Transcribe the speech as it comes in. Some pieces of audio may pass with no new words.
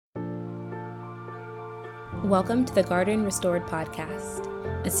Welcome to the Garden Restored podcast,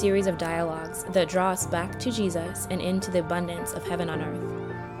 a series of dialogues that draw us back to Jesus and into the abundance of heaven on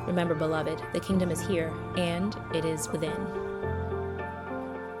earth. Remember, beloved, the kingdom is here and it is within.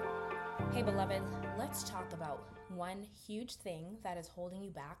 Hey, beloved, let's talk about one huge thing that is holding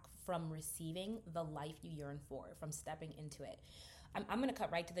you back from receiving the life you yearn for, from stepping into it. I'm going to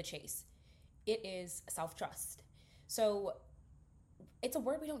cut right to the chase. It is self-trust. So it's a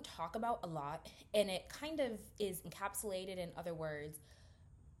word we don't talk about a lot, and it kind of is encapsulated in other words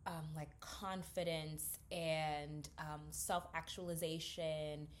like confidence and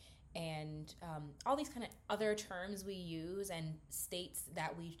self-actualization and all these kind of other terms we use and states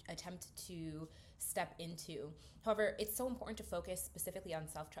that we attempt to step into. However, it's so important to focus specifically on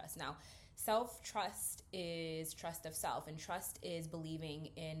self-trust. Now, self-trust is trust of self, and trust is believing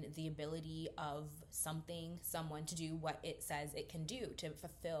in the ability of someone to do what it says it can do to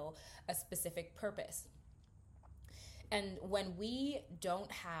fulfill a specific purpose. And when we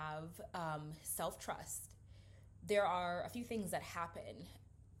don't have self-trust, there are a few things that happen,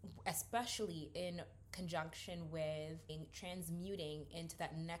 especially in conjunction with transmuting into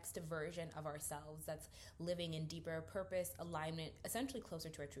that next version of ourselves that's living in deeper purpose, alignment, essentially closer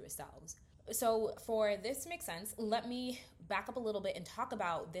to our truest selves. So for this to make sense, let me back up a little bit and talk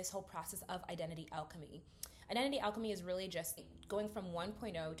about this whole process of identity alchemy. Identity alchemy is really just going from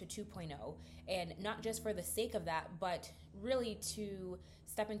 1.0 to 2.0, and not just for the sake of that, but really to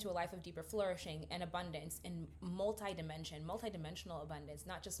step into a life of deeper flourishing and abundance and multidimensional abundance,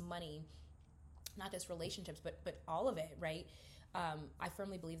 not just money, not just relationships, but all of it, right? I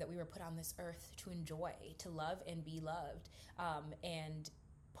firmly believe that we were put on this earth to enjoy, to love and be loved. And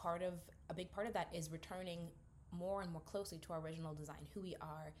a big part of that is returning more and more closely to our original design, who we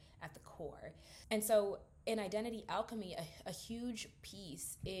are at the core. And so in identity alchemy, a huge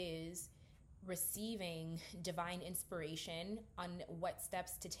piece is receiving divine inspiration on what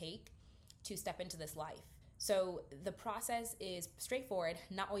steps to take to step into this life. So the process is straightforward,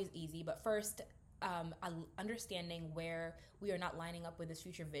 not always easy, but first, understanding where we are not lining up with this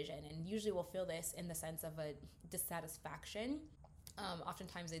future vision. And usually we'll feel this in the sense of a dissatisfaction.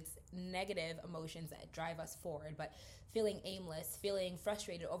 Oftentimes it's negative emotions that drive us forward, but feeling aimless, feeling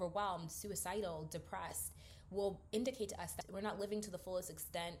frustrated, overwhelmed, suicidal, depressed will indicate to us that we're not living to the fullest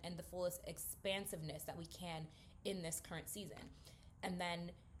extent and the fullest expansiveness that we can in this current season. And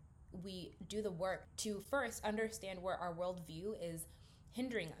then we do the work to first understand where our worldview is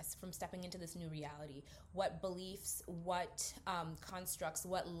hindering us from stepping into this new reality. What beliefs, what constructs,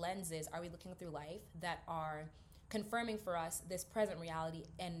 what lenses are we looking through life that are confirming for us this present reality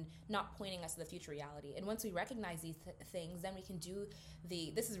and not pointing us to the future reality? And once we recognize these things, then we can do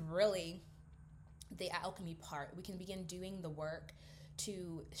this is really the alchemy part. We can begin doing the work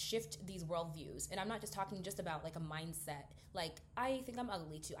to shift these worldviews. And I'm not just talking just about like a mindset, like I think I'm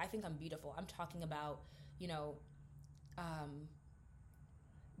ugly too, I think I'm beautiful. I'm talking about,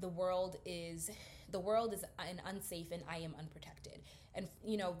 the world is unsafe and I am unprotected. And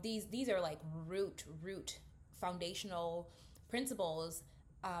these are like root foundational principles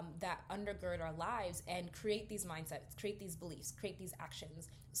that undergird our lives and create these mindsets, create these beliefs, create these actions.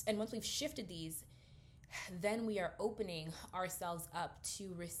 And once we've shifted these, then we are opening ourselves up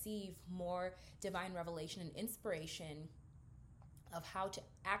to receive more divine revelation and inspiration of how to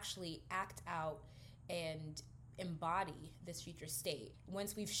actually act out and embody this future state.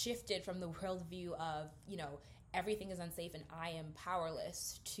 Once we've shifted from the worldview of, everything is unsafe and I am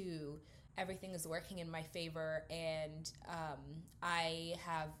powerless to everything is working in my favor and I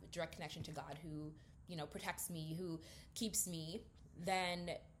have direct connection to God who, protects me, who keeps me, then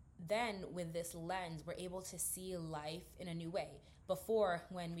with this lens, we're able to see life in a new way. Before,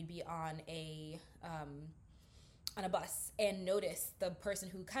 when we'd be on a bus and notice the person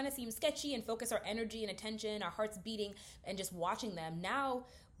who kind of seems sketchy and focus our energy and attention, our hearts beating, and just watching them. Now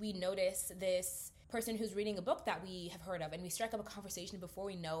we notice this person who's reading a book that we have heard of, and we strike up a conversation. Before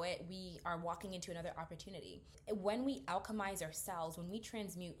we know it, we are walking into another opportunity. When we alchemize ourselves, when we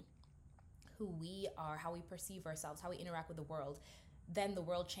transmute who we are, how we perceive ourselves, how we interact with the world, then the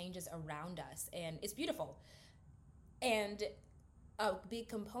world changes around us, and it's beautiful. And a big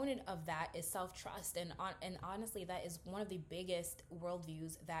component of that is self-trust, and honestly, that is one of the biggest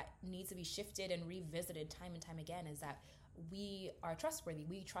worldviews that needs to be shifted and revisited time and time again, is that we are trustworthy.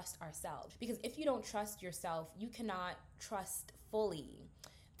 We trust ourselves. Because if you don't trust yourself, you cannot trust fully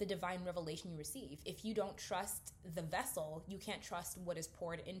the divine revelation you receive. If you don't trust the vessel, you can't trust what is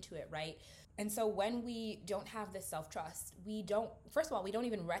poured into it, right? And so when we don't have this self-trust, first of all, we don't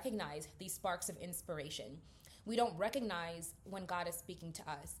even recognize these sparks of inspiration. We don't recognize when God is speaking to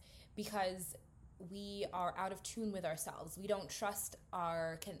us because we are out of tune with ourselves. We don't trust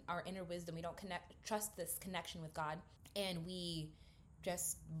our inner wisdom. We don't trust this connection with God, and we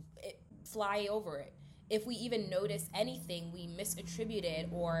just fly over it. If we even notice anything, we misattribute it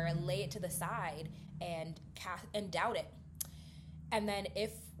or lay it to the side and doubt it. And then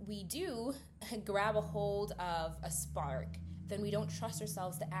if we do grab a hold of a spark, then we don't trust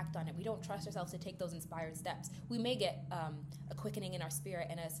ourselves to act on it. We don't trust ourselves to take those inspired steps. We may get a quickening in our spirit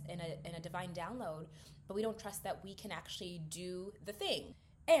and a divine download, but we don't trust that we can actually do the thing.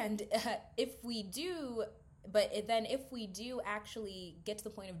 And if we do actually get to the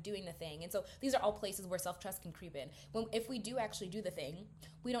point of doing the thing, and so these are all places where self-trust can creep in. If we do actually do the thing,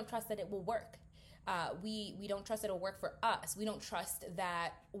 we don't trust that it will work. We don't trust it'll work for us. We don't trust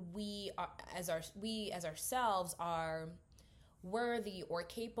that we as ourselves are worthy or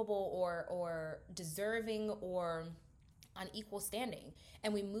capable or deserving or on equal standing,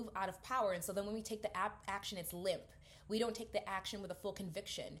 and we move out of power. And so then when we take the action, it's limp. We don't take the action with a full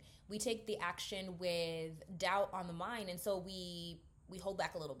conviction. We take the action with doubt on the mind, and so we hold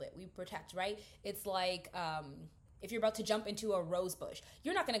back a little bit. We protect, right? It's like if you're about to jump into a rose bush,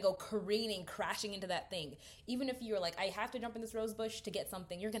 you're not going to go careening, crashing into that thing. Even if you're like, I have to jump in this rose bush to get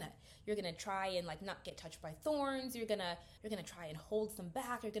something, you're gonna try and like not get touched by thorns. You're gonna try and hold some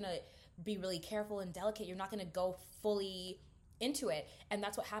back. You're gonna be really careful and delicate. You're not gonna go fully into it. And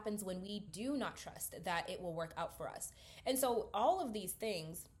that's what happens when we do not trust that it will work out for us. And so all of these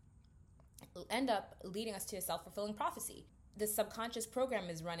things end up leading us to a self-fulfilling prophecy. The subconscious program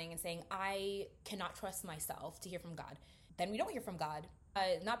is running and saying, I cannot trust myself to hear from God. Then we don't hear from God,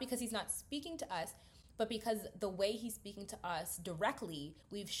 not because he's not speaking to us, but because the way he's speaking to us directly,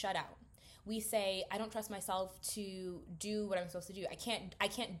 we've shut out. We say, I don't trust myself to do what I'm supposed to do. I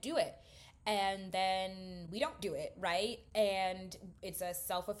can't do it. And then we don't do it, right? And it's a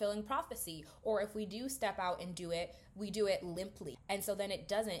self-fulfilling prophecy. Or if we do step out and do it, we do it limply. And so then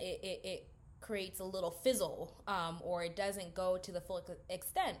it creates a little fizzle, or it doesn't go to the full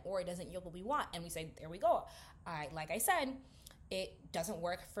extent, or it doesn't yield what we want. And we say, there we go. Like I said, it doesn't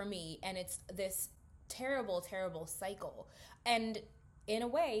work for me. And it's this terrible, terrible cycle. And in a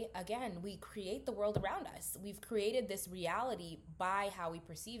way, again, we create the world around us. We've created this reality by how we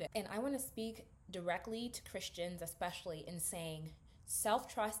perceive it. And I want to speak directly to Christians, especially in saying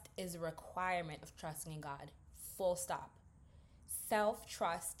self-trust is a requirement of trusting in God. Full stop.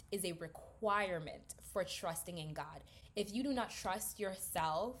 Self-trust is a requirement for trusting in God. If you do not trust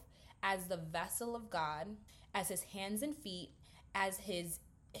yourself as the vessel of God, as his hands and feet, as his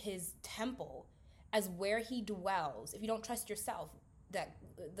temple, as where he dwells, if you don't trust yourself, that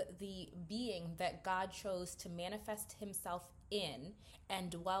the being that God chose to manifest himself in and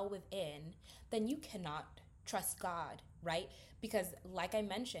dwell within, then you cannot trust God, right? Because like I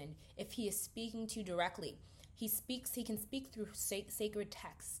mentioned, if he is speaking to you directly, he can speak through sacred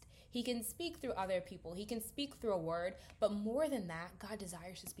text. He can speak through other people. He can speak through a word. But more than that, God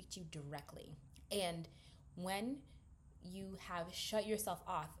desires to speak to you directly. And when you have shut yourself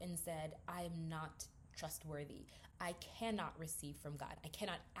off and said, I am not trustworthy, I cannot receive from God, I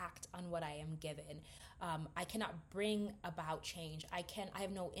cannot act on what I am given, I cannot bring about change, I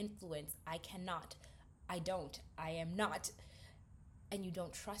have no influence, I am not, and you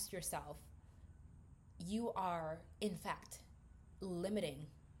don't trust yourself, you are, in fact, limiting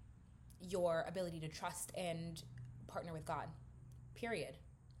your ability to trust and partner with God, period.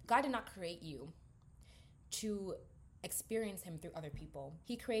 God did not create you to experience him through other people.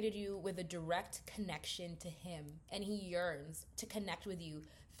 He created you with a direct connection to him, and he yearns to connect with you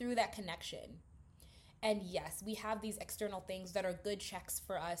through that connection. And yes, we have these external things that are good checks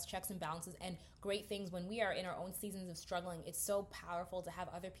for us, checks and balances, and great things when we are in our own seasons of struggling. It's so powerful to have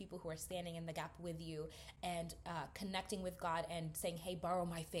other people who are standing in the gap with you and connecting with God and saying, hey, borrow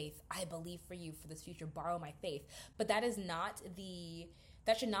my faith. I believe for you for this future. Borrow my faith. But that should not be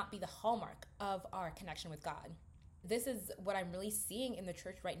the hallmark of our connection with God. This is what I'm really seeing in the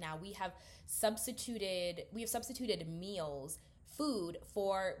church right now. We have substituted meals, food,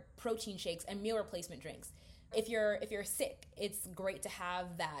 for protein shakes and meal replacement drinks. If you're sick, it's great to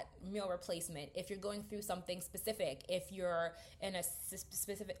have that meal replacement. If you're going through something specific, if you're in a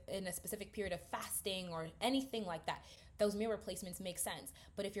specific period of fasting or anything like that, those meal replacements make sense.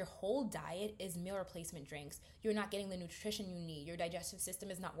 But if your whole diet is meal replacement drinks, you're not getting the nutrition you need. Your digestive system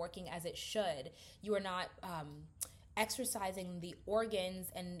is not working as it should. You are not exercising the organs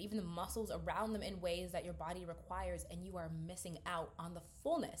and even the muscles around them in ways that your body requires, and you are missing out on the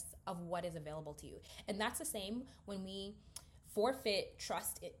fullness of what is available to you. And that's the same when we forfeit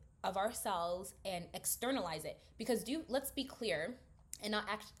trust of ourselves and externalize it. Because let's be clear, and not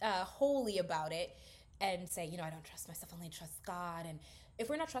act wholly about it and say, I don't trust myself, I only trust God. And if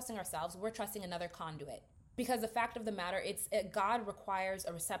we're not trusting ourselves, we're trusting another conduit. Because the fact of the matter, God requires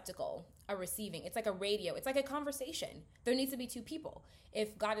a receptacle, a receiving. It's like a radio. It's like a conversation. There needs to be two people.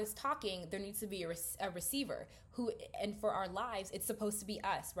 If God is talking, there needs to be a receiver and for our lives, it's supposed to be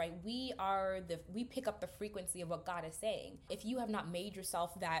us, right? We pick up the frequency of what God is saying. If you have not made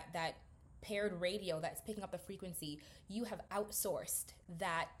yourself that paired radio that's picking up the frequency, you have outsourced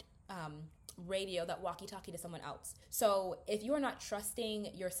that radio, that walkie-talkie, to someone else. So if you're not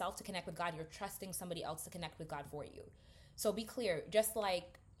trusting yourself to connect with God, you're trusting somebody else to connect with God for you. So be clear. Just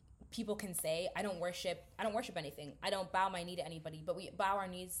like people can say, I don't worship anything, I don't bow my knee to anybody, but we bow our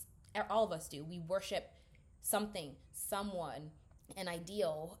knees, all of us do. We worship something, someone, an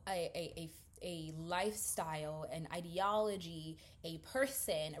ideal, a lifestyle, an ideology, a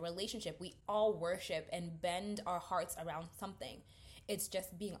person, a relationship. We all worship and bend our hearts around something. It's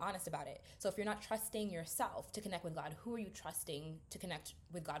just being honest about it. So if you're not trusting yourself to connect with God, who are you trusting to connect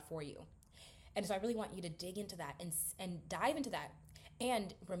with God for you? And so I really want you to dig into that and dive into that.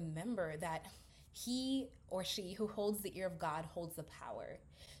 And remember that he or she who holds the ear of God holds the power.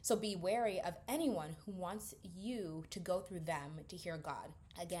 So be wary of anyone who wants you to go through them to hear God.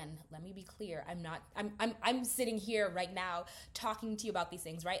 Again, let me be clear. I'm sitting here right now talking to you about these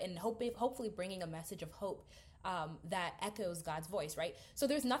things, right? And hopefully bringing a message of hope that echoes God's voice, right? So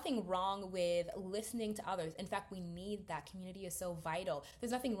there's nothing wrong with listening to others. In fact, we need that. Community is so vital.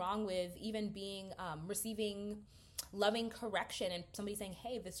 There's nothing wrong with even receiving loving correction and somebody saying,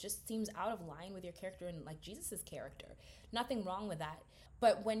 hey, this just seems out of line with your character and like Jesus's character. Nothing wrong with that.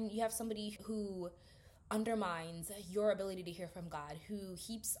 But when you have somebody who undermines your ability to hear from God, who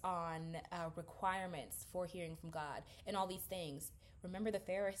heaps on requirements for hearing from God and all these things, remember the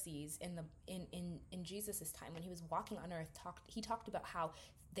Pharisees in Jesus's time when he was walking on earth. He talked about how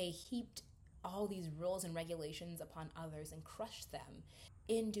they heaped all these rules and regulations upon others and crushed them.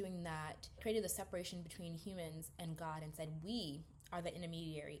 In doing that, created the separation between humans and God and said, we are the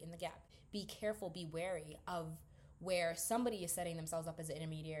intermediary in the gap. Be careful, be wary of where somebody is setting themselves up as an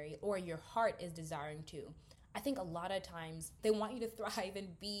intermediary or your heart is desiring to. I think a lot of times they want you to thrive and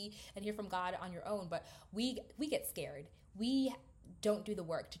hear from God on your own, but we get scared. We don't do the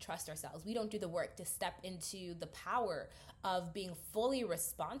work to trust ourselves. We don't do the work to step into the power of being fully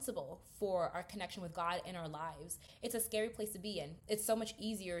responsible for our connection with God in our lives. It's a scary place to be in. It's so much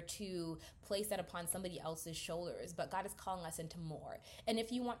easier to place that upon somebody else's shoulders, but God is calling us into more. And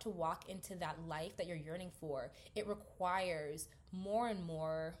if you want to walk into that life that you're yearning for, it requires more and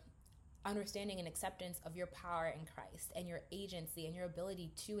more understanding and acceptance of your power in Christ and your agency and your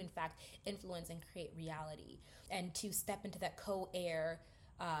ability to, in fact, influence and create reality and to step into that co-heir,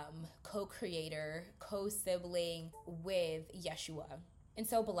 co-creator, co-sibling with Yeshua. And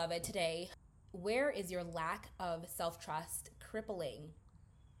so, beloved, today, where is your lack of self-trust crippling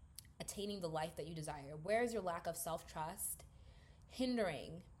attaining the life that you desire? Where is your lack of self-trust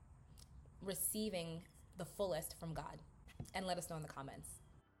hindering receiving the fullest from God? And let us know in the comments.